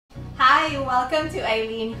Hi, welcome to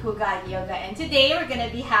Eileen Hugad Yoga, and today we're going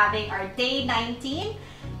to be having our day 19.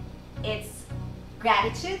 It's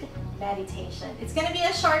gratitude meditation. It's going to be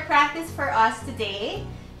a short practice for us today,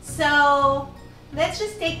 so let's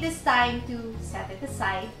just take this time to set it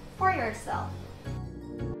aside for yourself.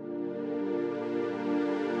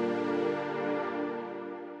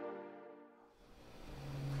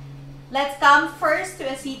 Let's come first to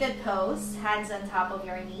a seated pose, hands on top of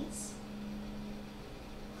your knees.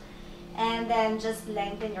 And then just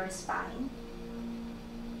lengthen your spine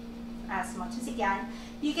as much as you can.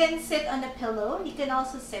 You can sit on a pillow. You can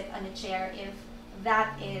also sit on a chair if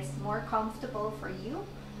that is more comfortable for you.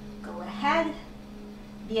 Go ahead.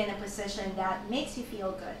 Be in a position that makes you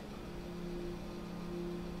feel good.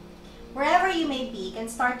 Wherever you may be, you can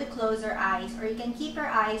start to close your eyes or you can keep your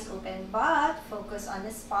eyes open, but focus on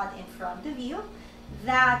the spot in front of you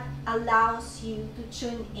that allows you to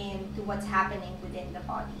tune in to what's happening within the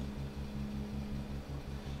body.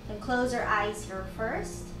 You can close your eyes here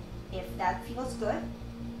first, if that feels good.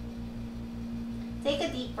 Take a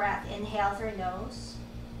deep breath, inhale through nose.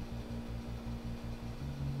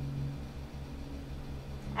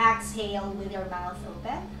 Exhale with your mouth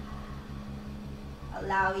open,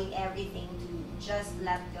 allowing everything to just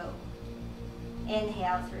let go.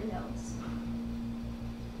 Inhale through nose.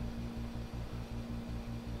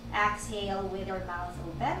 Exhale with your mouth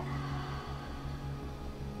open.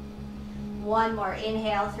 One more,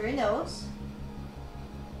 inhale through nose.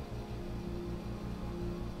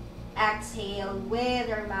 Exhale with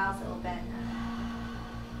your mouth open.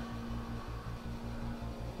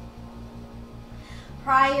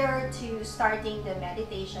 Prior to starting the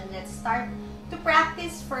meditation, let's start to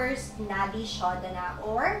practice first Nadi Shodhana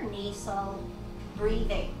or nasal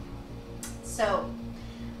breathing. So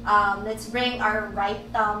let's bring our right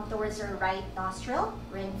thumb towards your right nostril,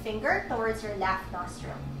 ring finger towards your left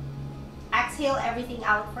nostril. Exhale everything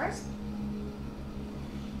out first.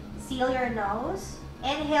 Seal your nose.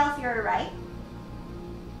 Inhale through your right.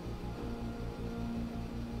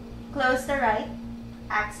 Close the right.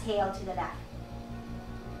 Exhale to the left.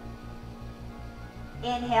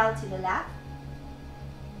 Inhale to the left.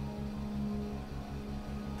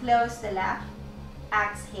 Close the left.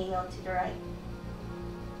 Exhale to the right.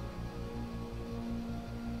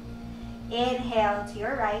 Inhale to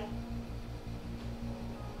your right.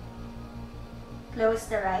 Close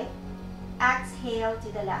the right. Exhale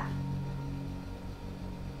to the left.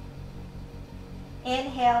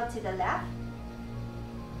 Inhale to the left.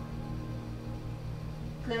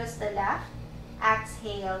 Close the left.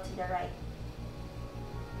 Exhale to the right.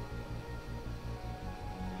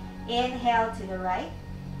 Inhale to the right.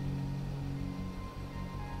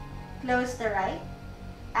 Close the right.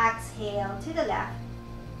 Exhale to the left.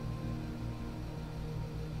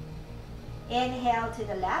 Inhale to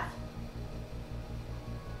the left.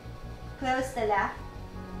 Close the left.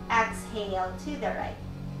 Exhale to the right.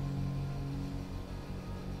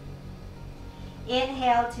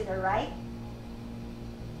 Inhale to the right.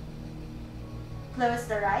 Close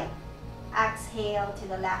the right. Exhale to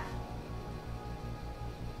the left.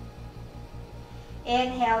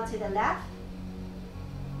 Inhale to the left.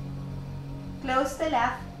 Close the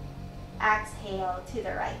left. Exhale to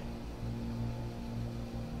the right.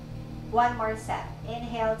 One more set.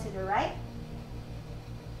 Inhale to the right.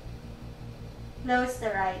 Close the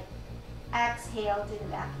right. Exhale to the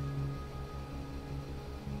left.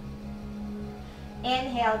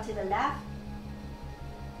 Inhale to the left.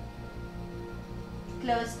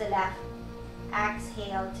 Close the left.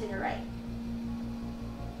 Exhale to the right.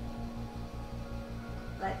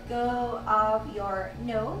 Let go of your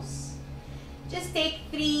nose. Just take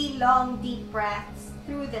 3 long deep breaths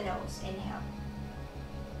through the nose. Inhale.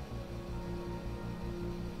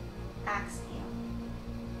 Exhale.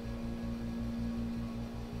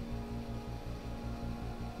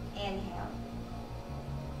 Inhale.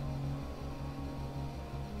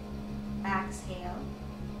 Exhale.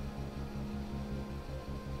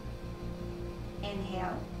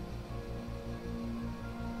 Inhale.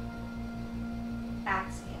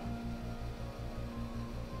 Exhale.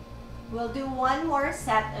 We'll do one more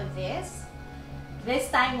set of this.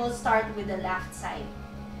 This time we'll start with the left side.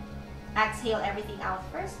 Exhale everything out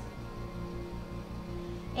first.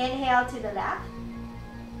 Inhale to the left.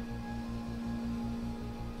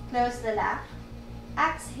 Close the left.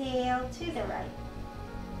 Exhale to the right.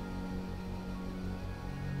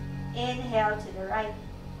 Inhale to the right.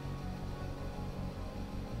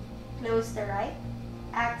 Close the right.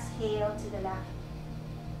 Exhale to the left.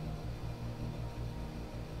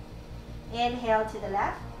 Inhale to the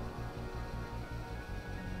left.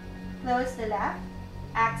 Close the left.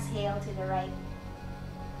 Exhale to the right.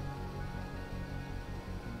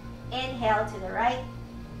 Inhale to the right.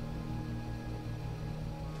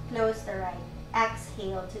 Close the right.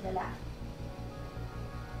 Exhale to the left.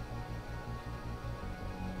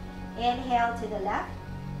 Inhale to the left.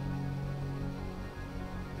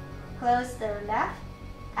 Close the left.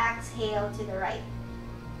 Exhale to the right.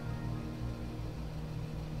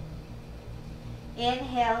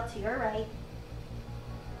 Inhale to your right.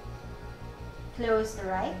 Close the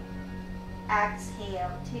right.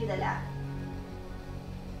 Exhale to the left.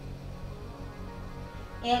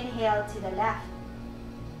 Inhale to the left.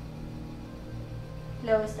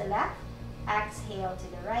 Close the left. Exhale to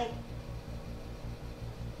the right.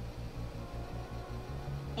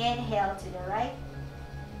 Inhale to the right.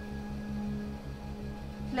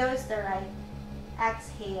 Close the right.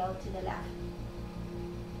 Exhale to the left.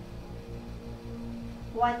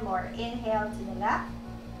 One more. Inhale to the left.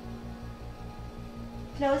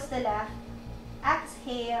 Close the left.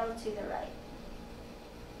 Exhale to the right.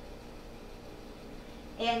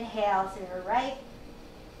 Inhale to the right.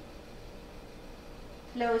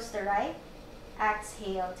 Close the right.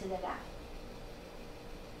 Exhale to the left.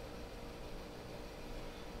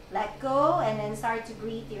 Let go and then start to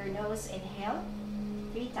breathe through your nose. Inhale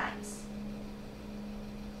 3 times.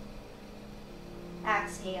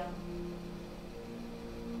 Exhale.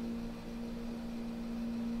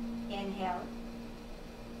 Inhale.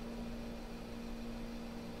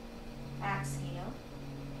 Exhale.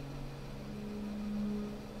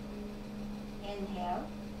 Inhale.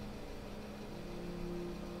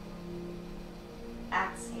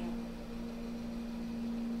 Exhale.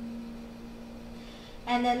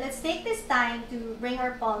 And then let's take this time to bring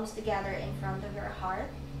our palms together in front of your heart.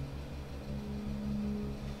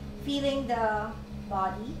 Feeling the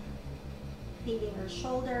body, feeling your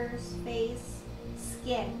shoulders, face,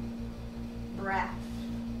 skin, breath.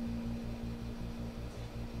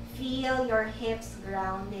 Feel your hips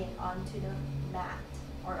grounding onto the mat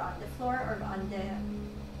or on the floor or on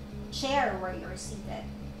the chair where you're seated.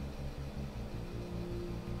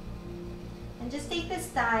 And just take this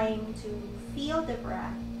time to feel the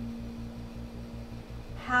breath.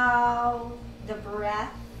 How the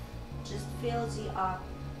breath just fills you up.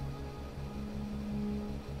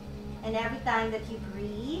 And every time that you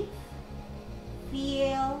breathe,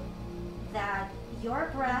 feel that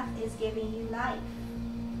your breath is giving you life.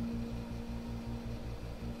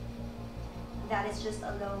 That is just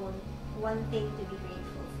alone one thing to be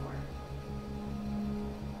grateful for.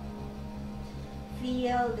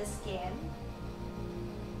 Feel the skin.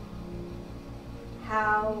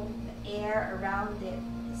 How the air around it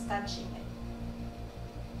is touching it.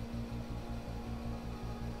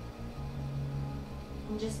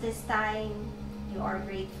 And just this time, you are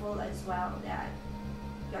grateful as well that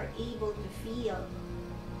you're able to feel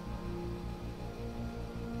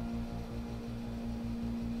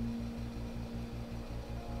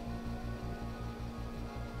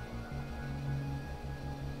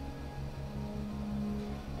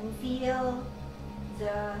and feel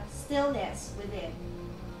the stillness within.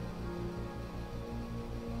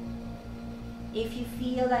 If you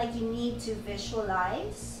feel like you need to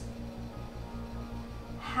visualize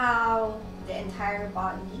how the entire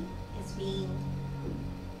body is being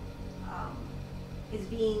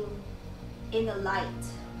in the light,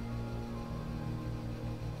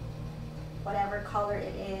 whatever color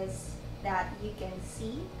it is that you can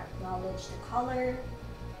see, acknowledge the color.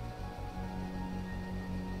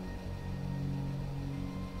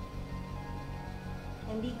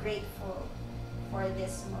 And be grateful for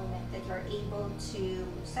this moment that you're able to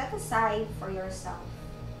set aside for yourself.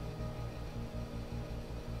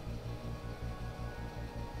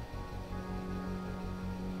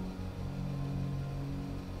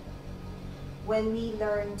 When we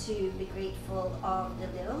learn to be grateful of the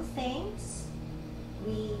little things,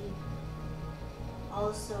 we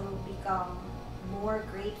also become more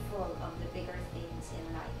grateful of the bigger things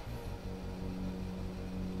in life.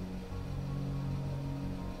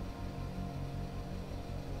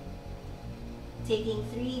 Taking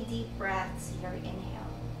 3 deep breaths here,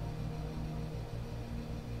 inhale.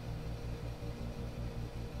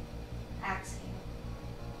 Exhale.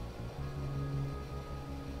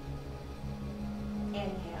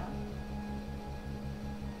 Inhale.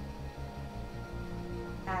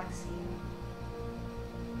 Exhale.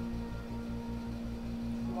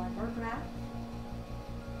 One more breath.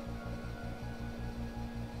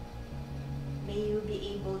 May you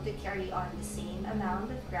be able to carry on the same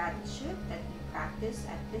amount of gratitude that you practice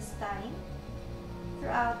at this time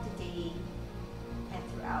throughout the day and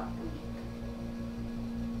throughout the week.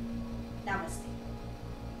 Namaste.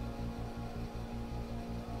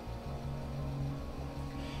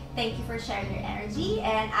 Thank you for sharing your energy,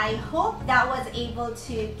 and I hope that was able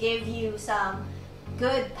to give you some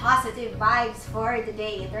good positive vibes for the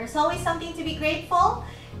day. There's always something to be grateful.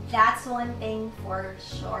 That's one thing for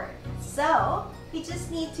sure. So we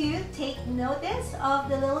just need to take notice of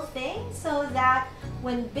the little things so that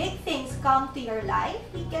when big things come to your life,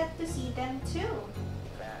 we get to see them too.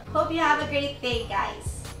 Hope you have a great day,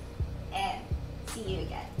 guys, and see you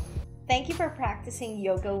again. Thank you for practicing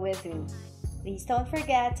yoga with me. Please don't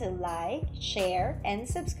forget to like, share, and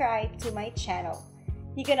subscribe to my channel.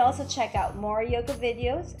 You can also check out more yoga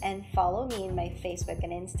videos and follow me in my Facebook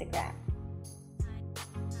and Instagram.